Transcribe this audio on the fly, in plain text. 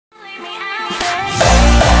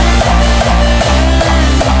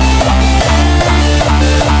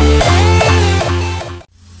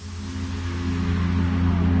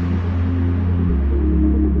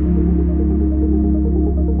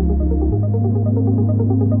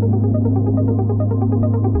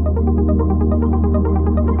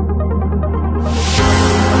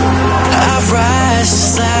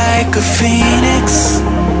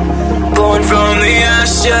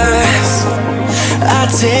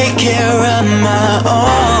take care of my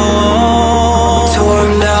own.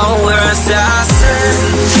 Torn down where I sit,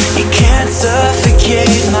 you can't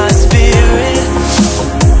suffocate my spirit,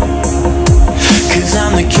 'cause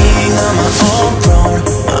I'm the king of my own throne,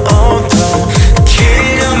 my own throne.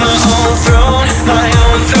 King of my own throne, my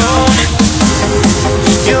own throne.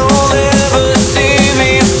 You'll never see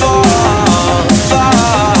me fall,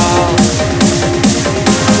 fall.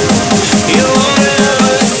 You'll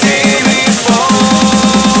never see me fall.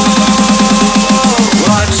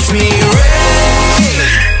 Watch me reign,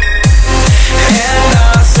 and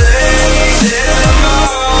I'll slay them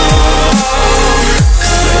all.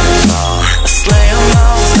 Slay them all, slay them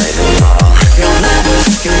all, slay them all. You'll never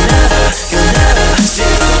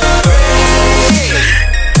see me reign,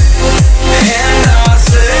 and I'll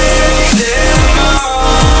slay them all.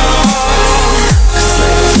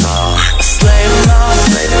 Slay them all, slay them all,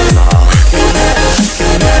 slay them all. You'll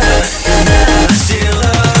never see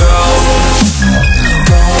the throne.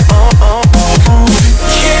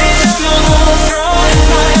 King of my own throne,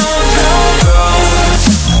 my own throne.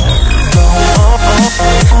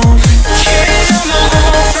 King of my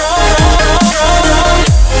own throne.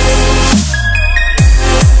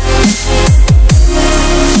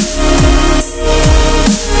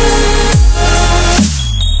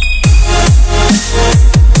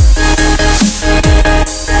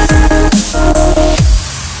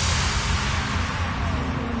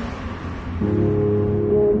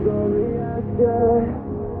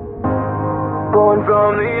 Born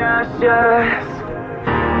from the ashes,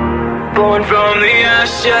 born from the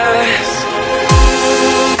ashes,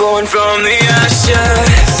 born from the ashes,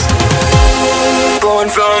 born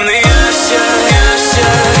from the ashes,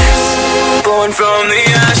 born from the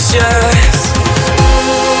ashes,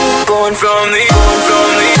 born from the.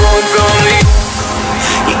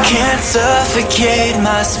 You can't suffocate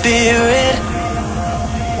my spirit,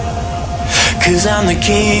 'cause I'm the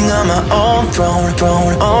king of my own throne,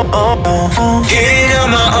 throne, oh, oh, oh. King of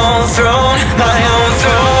my own throne, my own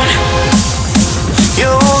throne.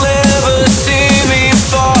 You'll never see me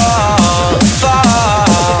fall,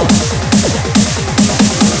 fall.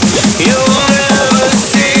 You'll never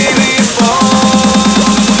see me fall.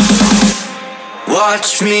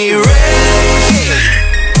 Watch me